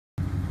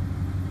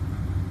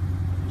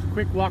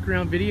Quick walk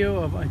around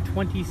video of a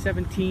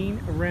 2017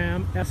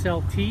 Ram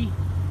SLT.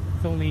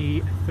 It's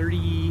only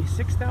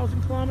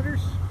 36,000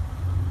 kilometers.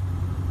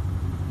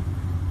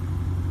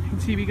 You can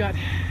see we got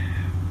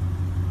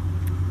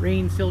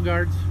rain sill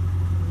guards.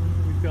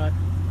 We've got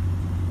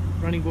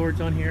running boards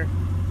on here.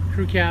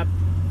 Crew cab,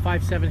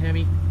 5.7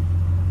 Hemi.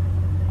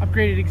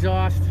 Upgraded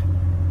exhaust.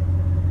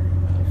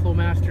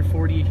 Flowmaster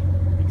 40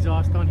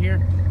 exhaust on here.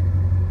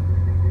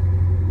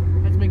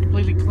 Hasn't been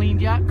completely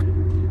cleaned yet.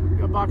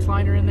 Got a box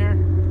liner in there.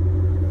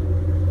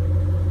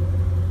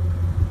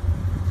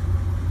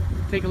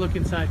 Take a look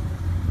inside.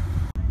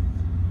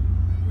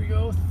 Here we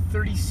go,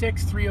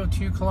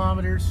 36,302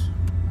 kilometers.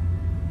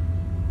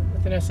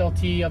 With an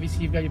SLT,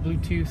 obviously you've got your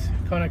Bluetooth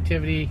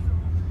connectivity.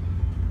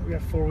 We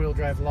got four-wheel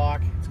drive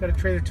lock. It's got a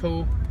trailer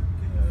tow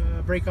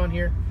brake on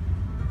here.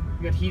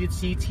 We got heated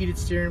seats, heated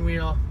steering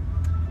wheel,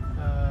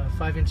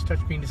 5-inch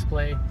touchscreen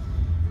display.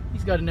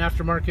 He's got an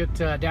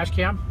aftermarket dash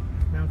cam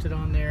mounted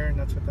on there, and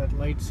that's what that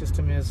light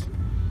system is.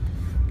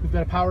 We've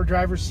got a power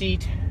driver's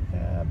seat,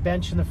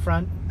 bench in the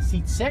front,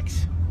 seat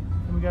 6.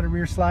 And we got a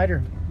rear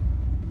slider.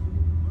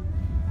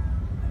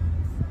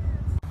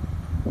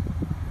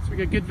 So we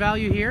got good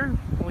value here.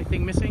 Only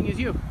thing missing is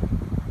you.